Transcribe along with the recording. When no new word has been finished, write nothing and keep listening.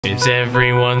It's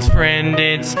everyone's friend,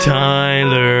 it's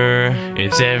Tyler.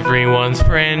 It's everyone's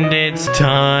friend, it's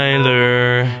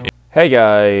Tyler. Hey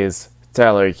guys,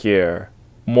 Tyler here.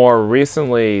 More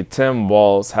recently, Tim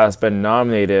Walz has been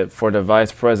nominated for the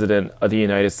Vice President of the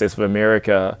United States of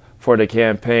America for the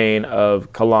campaign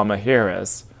of Kamala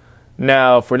Harris.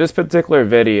 Now, for this particular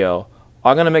video,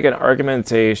 I'm going to make an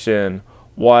argumentation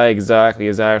why exactly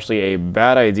is actually a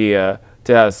bad idea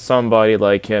to have somebody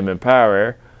like him in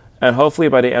power. And hopefully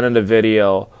by the end of the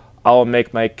video, I will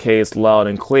make my case loud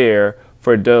and clear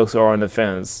for those who are on the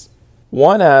fence.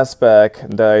 One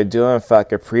aspect that I do in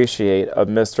fact appreciate of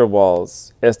Mr.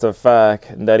 Walz is the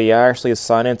fact that he actually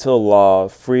signed into law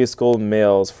free school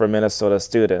meals for Minnesota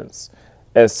students.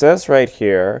 It says right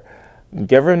here,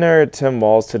 Governor Tim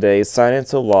Walz today signed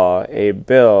into law a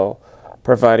bill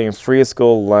providing free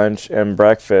school lunch and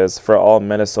breakfast for all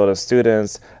Minnesota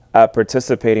students at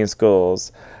participating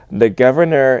schools. The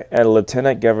governor and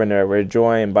lieutenant governor were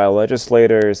joined by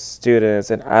legislators, students,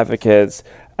 and advocates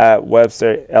at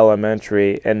Webster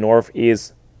Elementary in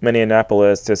northeast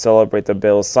Minneapolis to celebrate the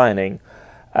bill's signing.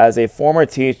 As a former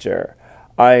teacher,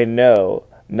 I know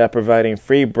that providing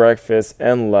free breakfast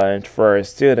and lunch for our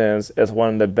students is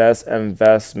one of the best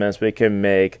investments we can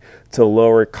make to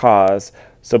lower costs,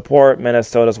 support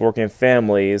Minnesota's working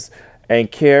families,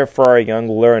 and care for our young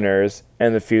learners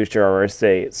and the future of our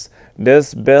states.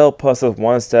 This bill puts us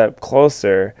one step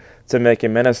closer to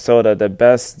making Minnesota the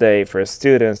best state for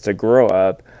students to grow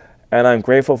up, and I'm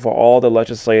grateful for all the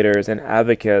legislators and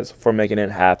advocates for making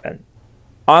it happen.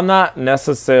 I'm not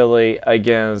necessarily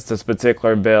against this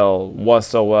particular bill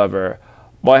whatsoever,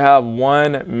 but I have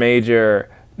one major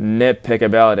nitpick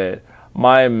about it.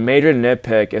 My major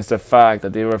nitpick is the fact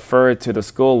that they refer to the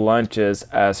school lunches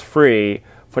as free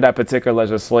for that particular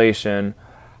legislation.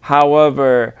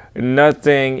 However,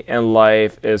 nothing in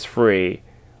life is free.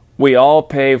 We all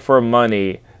pay for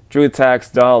money through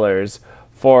tax dollars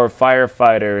for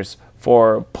firefighters,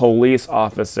 for police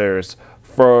officers,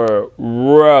 for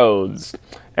roads,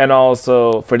 and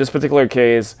also for this particular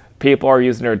case, people are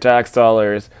using their tax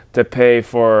dollars to pay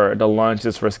for the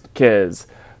lunches for kids.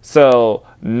 So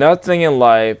nothing in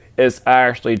life is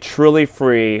actually truly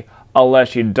free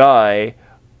unless you die.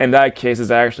 In that case,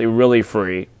 it's actually really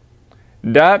free.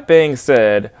 That being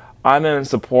said, I'm in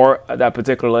support of that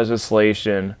particular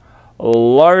legislation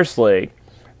largely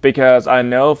because I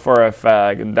know for a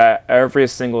fact that every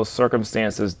single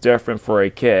circumstance is different for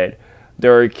a kid.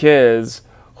 There are kids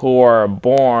who are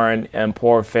born in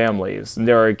poor families.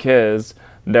 There are kids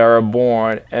that are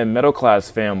born in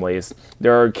middle-class families.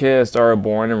 There are kids that are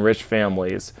born in rich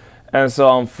families. And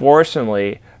so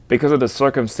unfortunately, because of the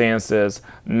circumstances,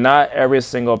 not every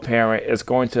single parent is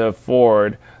going to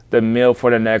afford the meal for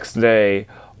the next day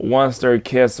once their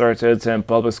kids start to attend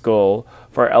public school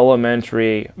for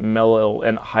elementary, middle,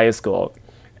 and high school.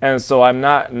 And so I'm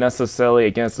not necessarily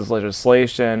against this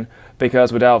legislation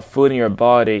because without food in your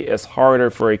body, it's harder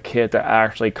for a kid to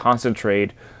actually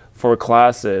concentrate for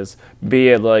classes, be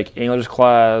it like English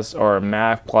class or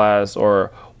math class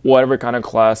or whatever kind of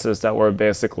classes that we're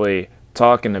basically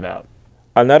talking about.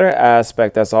 Another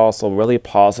aspect that's also really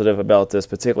positive about this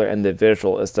particular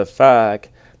individual is the fact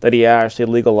that he actually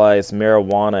legalized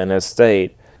marijuana in his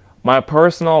state. My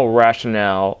personal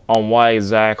rationale on why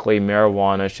exactly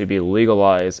marijuana should be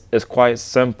legalized is quite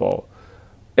simple.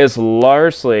 It's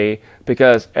largely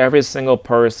because every single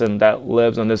person that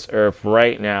lives on this earth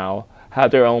right now have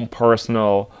their own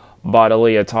personal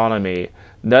bodily autonomy.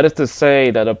 That is to say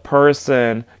that a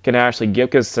person can actually give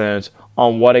consent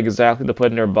on what exactly to put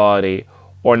in their body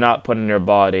or not put in their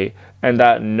body, and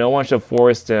that no one should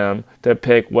force them to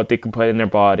pick what they can put in their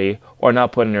body or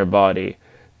not put in their body.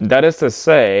 That is to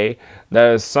say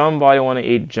that if somebody want to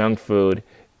eat junk food,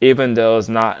 even though it's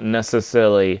not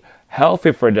necessarily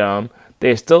healthy for them,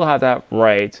 they still have that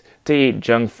right to eat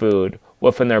junk food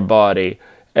within their body.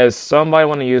 If somebody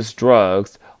want to use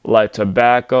drugs like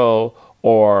tobacco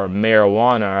or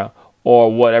marijuana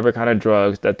or whatever kind of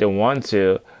drugs that they want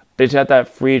to, they should have that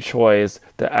free choice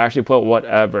to actually put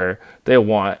whatever they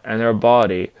want in their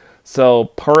body. So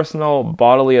personal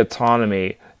bodily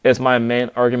autonomy is my main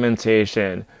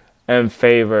argumentation in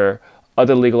favor of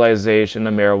the legalization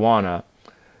of marijuana.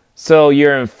 So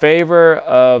you're in favor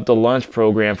of the lunch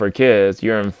program for kids,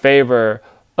 you're in favor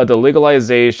of the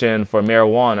legalization for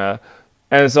marijuana,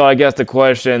 and so I guess the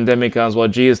question then becomes, well,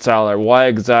 geez, Tyler, why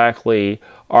exactly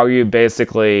are you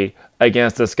basically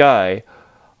against this guy?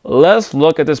 Let's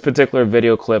look at this particular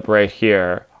video clip right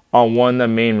here on one of the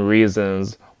main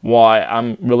reasons why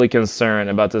I'm really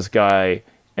concerned about this guy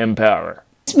in power.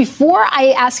 Before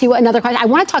I ask you another question, I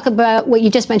want to talk about what you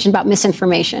just mentioned about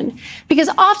misinformation. Because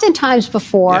oftentimes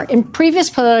before, in previous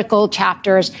political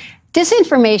chapters,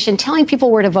 disinformation, telling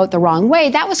people where to vote the wrong way,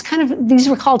 that was kind of, these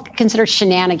were considered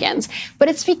shenanigans. But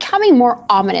it's becoming more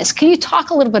ominous. Can you talk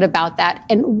a little bit about that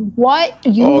and what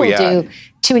you will do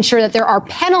to ensure that there are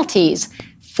penalties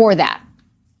for that?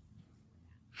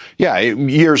 Yeah,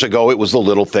 years ago, it was the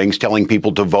little things, telling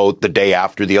people to vote the day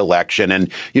after the election.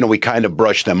 And, you know, we kind of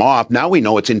brushed them off. Now we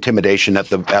know it's intimidation at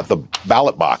the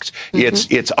ballot box.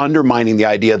 It's undermining the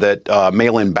idea that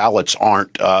mail-in ballots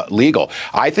aren't legal.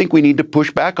 I think we need to push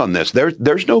back on this.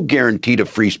 There's no guarantee to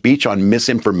free speech on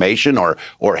misinformation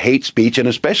or hate speech, and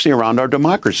especially around our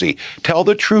democracy. Tell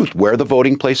the truth where the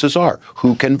voting places are,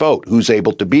 who can vote, who's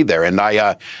able to be there. And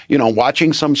you know,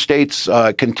 watching some states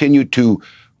continue to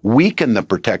weaken the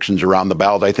protections around the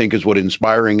ballot, I think, is what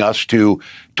inspiring us to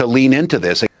lean into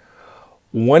this.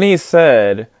 When he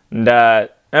said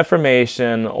that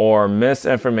information or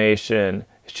misinformation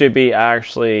should be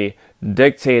actually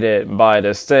dictated by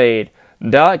the state,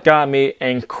 that got me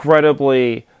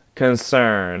incredibly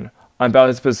concerned about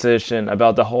his position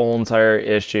about the whole entire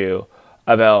issue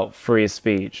about free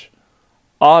speech.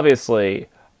 Obviously,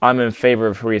 I'm in favor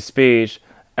of free speech,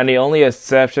 and the only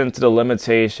exception to the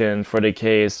limitation for the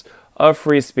case of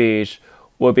free speech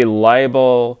would be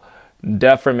libel,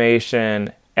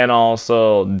 defamation, and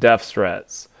also death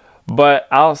threats. But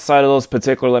outside of those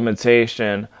particular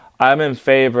limitations, I'm in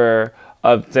favor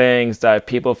of things that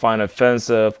people find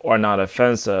offensive or not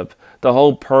offensive. The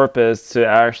whole purpose to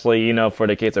actually, you know, for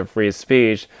the case of free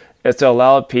speech, is to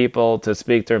allow people to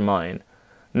speak their mind.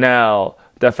 Now,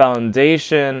 the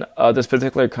foundation of this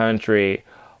particular country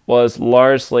was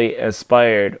largely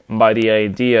inspired by the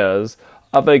ideas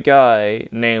of a guy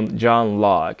named John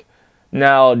Locke.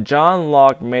 Now, John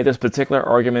Locke made this particular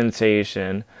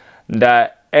argumentation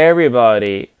that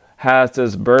everybody has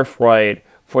this birthright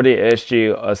for the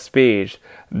issue of speech.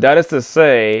 That is to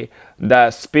say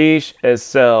that speech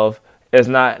itself is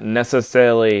not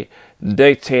necessarily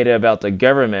dictated about the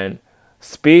government.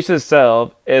 Speech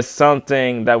itself is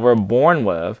something that we're born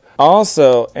with.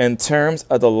 Also, in terms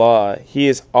of the law, he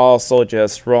is also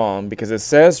just wrong, because it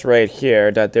says right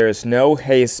here that there is no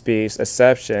hate speech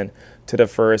exception to the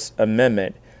First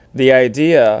Amendment. The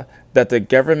idea that the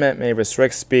government may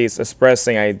restrict speech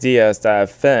expressing ideas that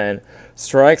offend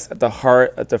strikes at the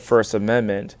heart of the First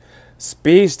Amendment.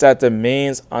 Speech that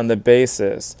demeans on the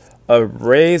basis of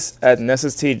race,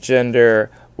 ethnicity,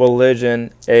 gender,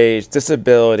 religion, age,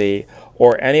 disability,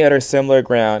 or any other similar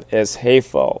ground is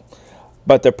hateful.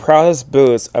 But the proudest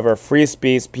boast of our free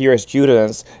speech pure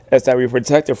students is that we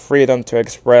protect the freedom to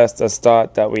express the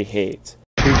thought that we hate.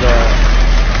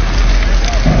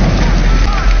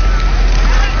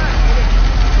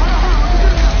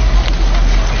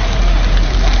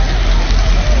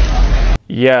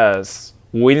 Yes,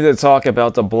 we need to talk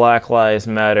about the Black Lives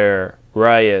Matter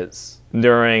riots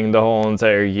during the whole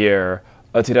entire year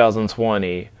of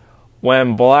 2020.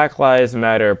 When Black Lives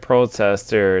Matter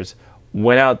protesters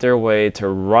went out their way to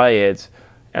riot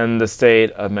in the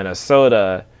state of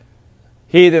Minnesota,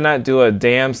 he did not do a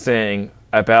damn thing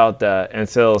about that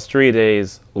until 3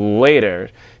 days later.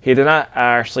 He did not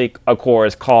actually, of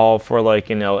course, call for, like,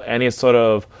 you know, any sort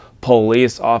of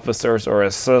police officers or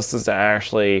assistants to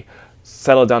actually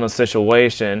settle down the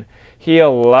situation. He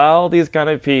allowed these kind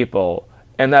of people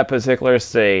in that particular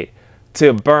state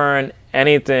to burn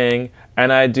anything,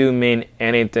 and I do mean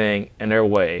anything, in their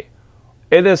way.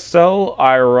 It is so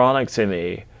ironic to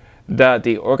me that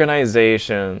the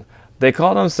organization, they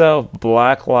call themselves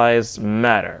Black Lives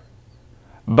Matter,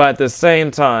 but at the same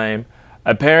time,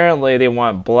 apparently they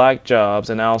want black jobs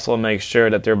and also make sure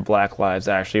that their black lives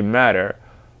actually matter.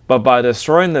 But by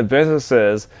destroying the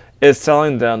businesses, it's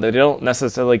telling them that they don't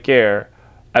necessarily care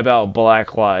about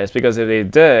black lives, because if they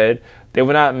did, they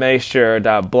would not make sure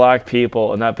that black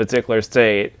people in that particular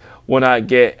state would not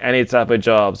get any type of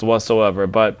jobs whatsoever.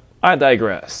 But I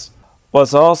digress.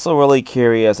 What's also really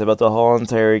curious about the whole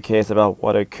entire case about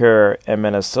what occurred in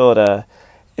Minnesota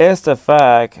is the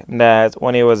fact that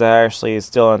when he was actually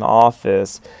still in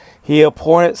office, he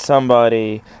appointed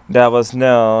somebody that was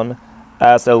known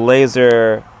as a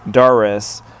laser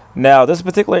Doris. Now, this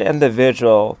particular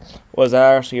individual was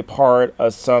actually part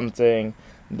of something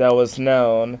that was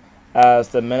known as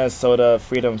the Minnesota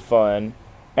Freedom Fund,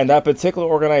 and that particular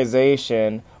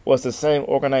organization was the same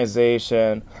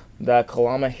organization that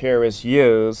Kamala Harris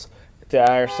used to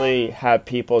actually have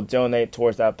people donate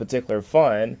towards that particular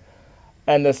fund.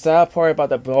 And the sad part about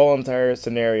the whole entire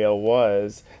scenario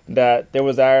was that there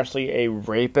was actually a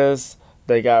rapist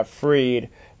that got freed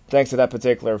thanks to that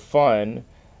particular fund.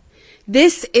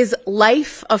 This is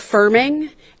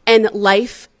life-affirming and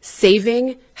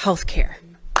life-saving healthcare.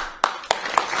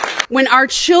 When our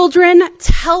children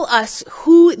tell us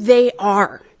who they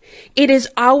are, it is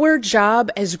our job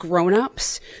as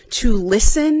grown-ups to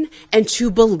listen and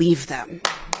to believe them.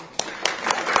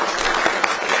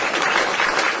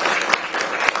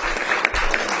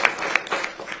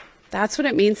 That's what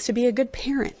it means to be a good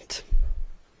parent.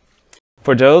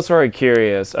 For those who are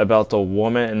curious about the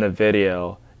woman in the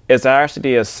video, it's actually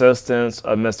the assistant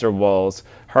of Mr. Walz.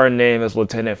 Her name is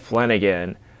Lieutenant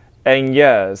Flanagan. And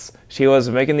yes, she was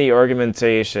making the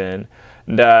argumentation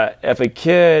that if a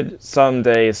kid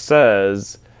someday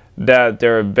says that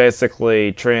they're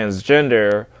basically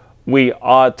transgender, we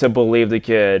ought to believe the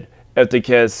kid if the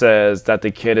kid says that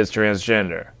the kid is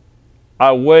transgender.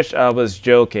 I wish I was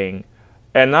joking.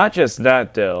 And not just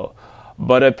that though,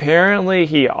 but apparently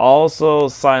he also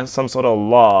signed some sort of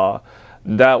law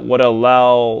that would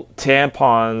allow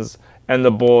tampons in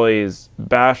the boys'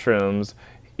 bathrooms,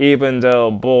 even though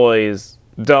boys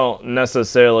don't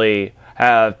necessarily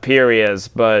have periods,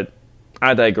 but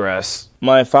I digress.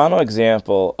 My final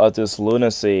example of this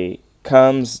lunacy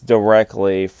comes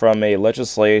directly from a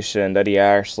legislation that he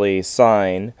actually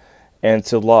signed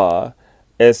into law.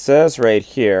 It says right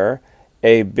here,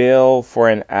 a bill for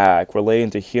an act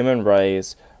relating to human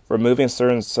rights, removing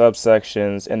certain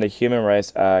subsections in the Human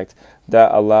Rights Act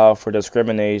that allow for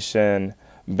discrimination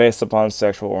based upon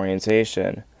sexual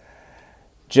orientation.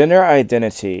 Gender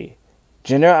identity.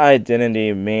 Gender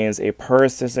identity means a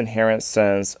person's inherent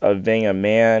sense of being a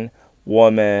man,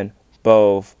 woman,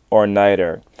 both, or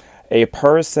neither. A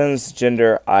person's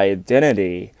gender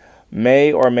identity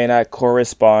may or may not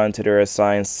correspond to their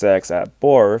assigned sex at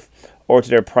birth, or to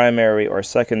their primary or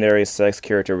secondary sex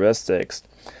characteristics.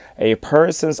 A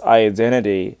person's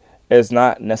identity is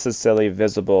not necessarily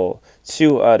visible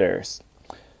to others.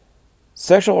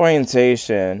 Sexual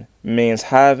orientation means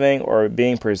having or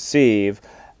being perceived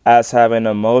as having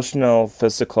emotional,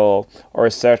 physical, or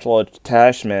sexual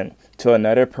attachment to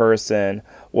another person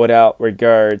without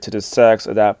regard to the sex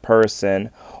of that person,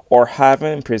 or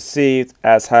having perceived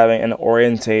as having an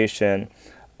orientation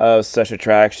of such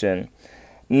attraction.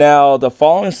 Now, the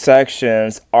following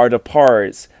sections are the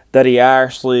parts that he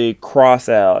actually crossed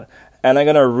out. And I'm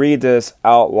going to read this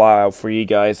out loud for you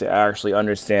guys to actually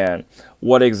understand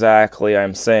what exactly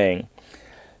I'm saying.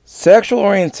 Sexual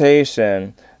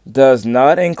orientation does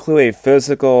not include a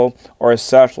physical or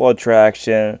sexual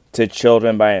attraction to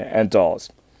children by adults.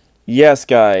 Yes,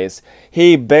 guys,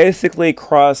 he basically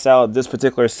crossed out this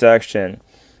particular section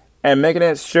and making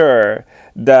it sure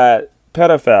that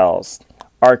pedophiles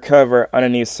are covered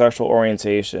underneath sexual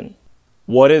orientation.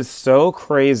 What is so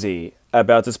crazy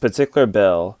about this particular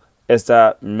bill is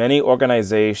that many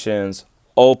organizations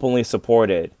openly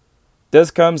support it. This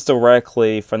comes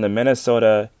directly from the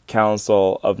Minnesota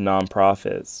Council of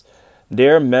Nonprofits.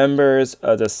 They're members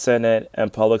of the Senate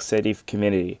and Public Safety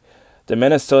Committee. The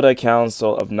Minnesota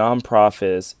Council of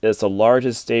Nonprofits is the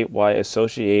largest statewide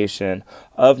association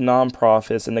of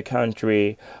nonprofits in the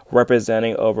country,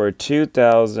 representing over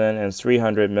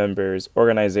 2,300 members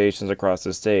organizations across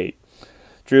the state.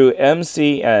 Through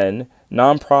MCN,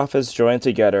 nonprofits join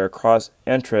together across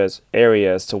interest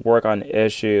areas to work on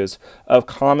issues of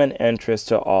common interest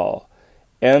to all.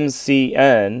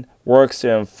 MCN works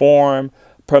to inform,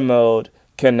 promote,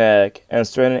 connect, and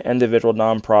strengthen individual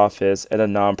nonprofits in the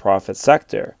nonprofit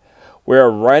sector. We are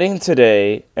writing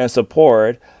today in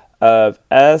support of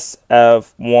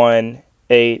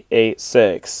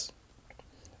SF1886.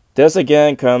 This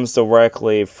again comes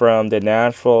directly from the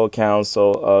National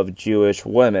Council of Jewish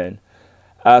Women.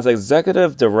 As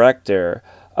Executive Director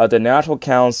of the National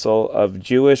Council of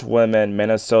Jewish Women,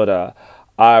 Minnesota,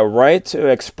 I write to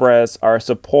express our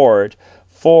support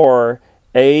for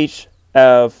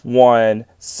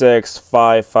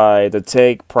HF1655, the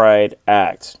Take Pride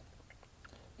Act.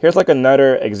 Here's like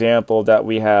another example that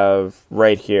we have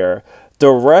right here,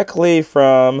 directly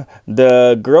from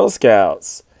the Girl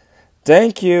Scouts.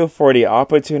 Thank you for the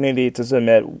opportunity to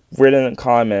submit written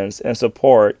comments in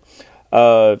support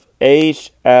of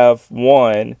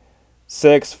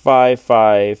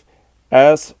HF1655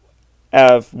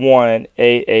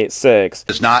 SF1886.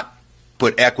 Does not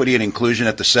put equity and inclusion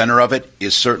at the center of it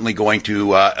is certainly going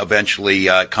to eventually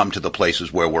come to the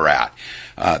places where we're at.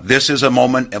 This is a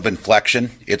moment of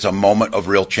inflection. It's a moment of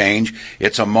real change.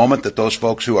 It's a moment that those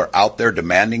folks who are out there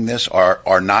demanding this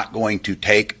are not going to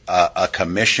take a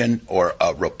commission or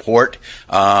a report.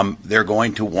 They're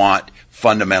going to want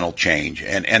fundamental change.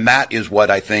 And that is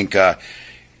what I think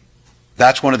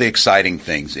That's one of the exciting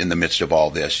things in the midst of all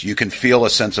this. You can feel a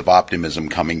sense of optimism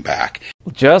coming back.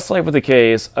 Just like with the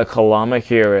case of Kalama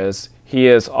Harris, he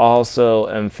is also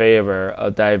in favor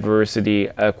of diversity,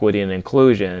 equity, and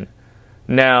inclusion.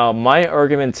 Now, my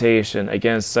argumentation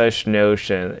against such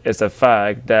notion is the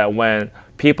fact that when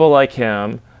people like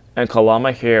him and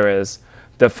Kalama Harris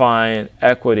define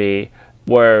equity,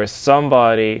 where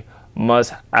somebody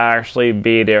must actually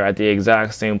be there at the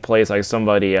exact same place like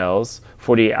somebody else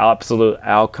for the absolute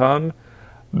outcome,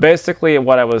 basically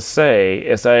what I would say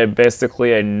is that it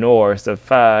basically ignores the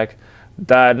fact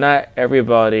that not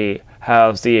everybody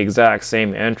has the exact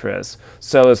same interests.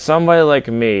 So if somebody like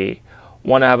me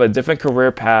want to have a different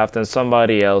career path than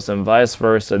somebody else and vice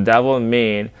versa, that will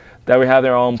mean that we have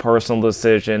their own personal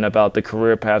decision about the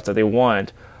career paths that they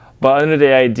want. But under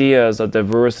the ideas of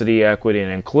diversity, equity,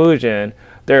 and inclusion,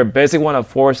 they basically want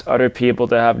to force other people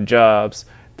to have jobs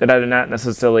that are not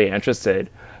necessarily interested.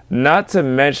 Not to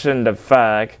mention the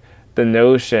fact, the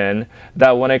notion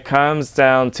that when it comes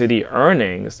down to the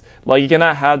earnings, like you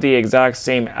cannot have the exact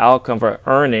same outcome for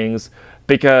earnings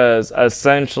because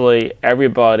essentially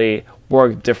everybody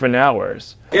worked different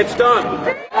hours. It's done.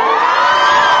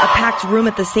 A packed room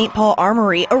at the St. Paul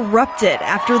Armory erupted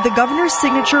after the governor's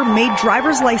signature made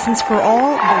driver's license for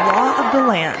all the law of the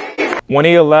land. When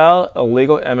he allowed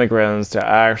illegal immigrants to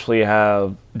actually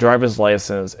have driver's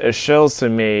license, it shows to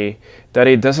me that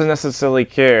he doesn't necessarily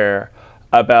care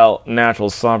about natural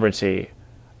sovereignty.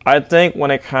 I think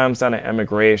when it comes down to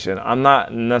immigration, I'm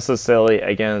not necessarily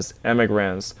against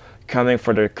immigrants coming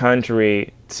for their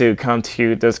country to come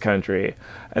to this country.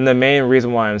 And the main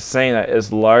reason why I'm saying that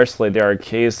is largely there are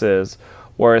cases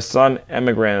where some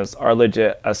immigrants are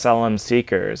legit asylum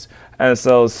seekers. And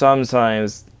so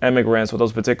sometimes immigrants with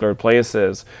those particular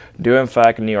places do in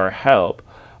fact need our help.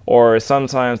 Or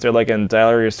sometimes they're like in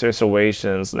dire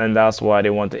situations and that's why they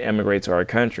want to immigrate to our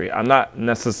country. I'm not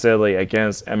necessarily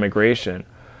against immigration.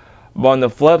 But on the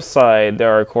flip side,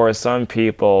 there are of course some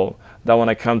people that want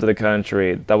to come to the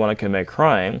country that want to commit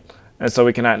crime. And so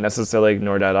we cannot necessarily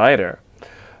ignore that either.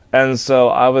 And so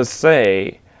I would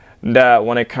say that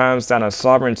when it comes down to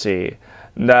sovereignty,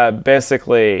 that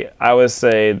basically I would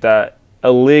say that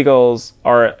illegals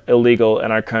are illegal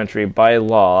in our country by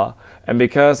law. And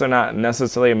because they're not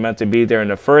necessarily meant to be there in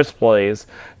the first place,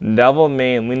 that will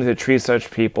mean we need to treat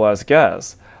such people as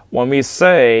guests. When we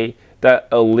say that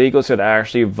illegals should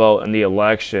actually vote in the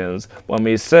elections, when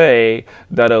we say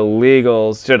that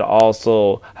illegals should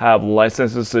also have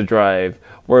licenses to drive,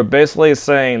 we're basically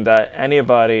saying that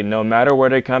anybody, no matter where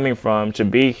they're coming from,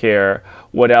 should be here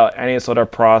without any sort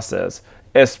of process.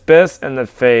 It spits in the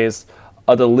face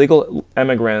of the legal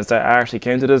immigrants that actually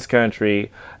came to this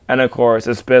country, and of course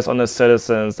it spits on the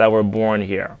citizens that were born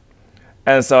here.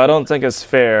 And so I don't think it's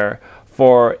fair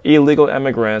for illegal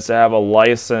immigrants to have a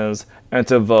license and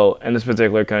to vote in this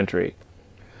particular country.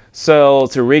 So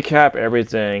to recap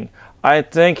everything, I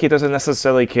think he doesn't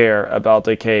necessarily care about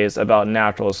the case about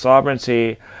natural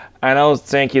sovereignty. I don't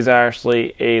think he's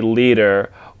actually a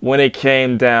leader when it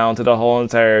came down to the whole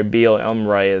entire BLM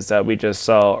riots that we just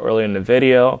saw earlier in the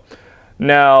video.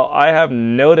 Now, I have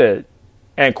noted,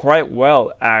 and quite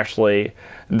well actually,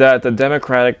 that the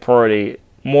Democratic Party,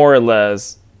 more or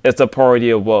less, is the party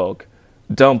of woke.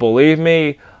 Don't believe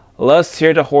me? Let's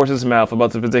hear the horse's mouth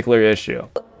about the particular issue.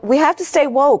 We have to stay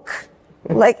woke.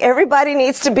 Like, everybody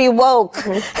needs to be woke.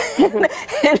 and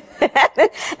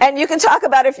you can talk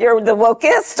about if you're the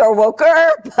wokest or woker,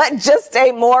 but just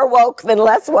stay more woke than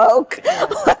less woke.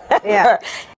 Yeah.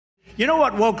 You know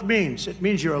what woke means? It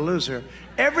means you're a loser.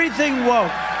 Everything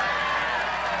woke.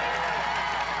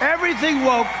 Everything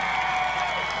woke.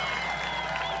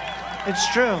 It's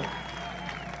true.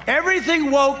 Everything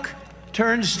woke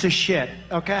turns to shit,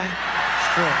 okay?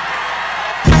 It's true.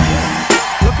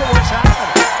 Look at what's happening.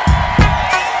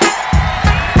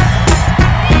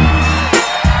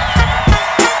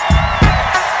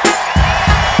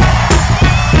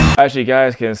 As you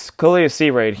guys can clearly see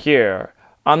right here,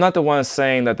 I'm not the one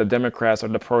saying that the Democrats are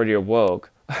the party of woke.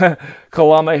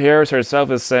 Kalama Harris herself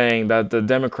is saying that the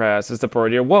Democrats is the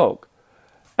party of woke.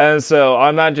 And so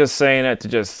I'm not just saying it to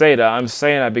just say that, I'm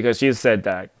saying that because she said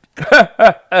that.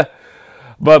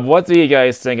 But what do you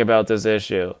guys think about this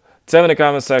issue? Tell me in the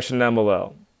comment section down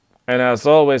below. And as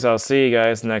always, I'll see you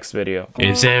guys next video.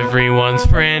 It's everyone's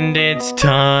friend, it's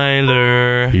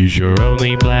Tyler. He's your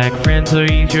only black friend, so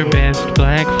he's your best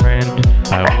black friend.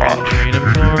 I won't trade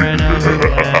him for another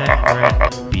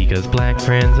black friend. because black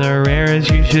friends are rare, as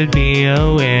you should be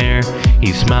aware.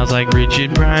 He smiles like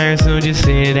Richard Pryor, so just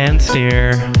sit and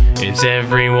stare. It's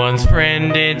everyone's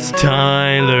friend, it's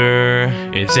Tyler.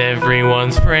 It's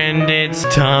everyone's friend, it's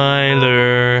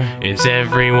Tyler. It's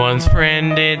everyone's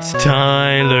friend, it's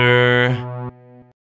Tyler.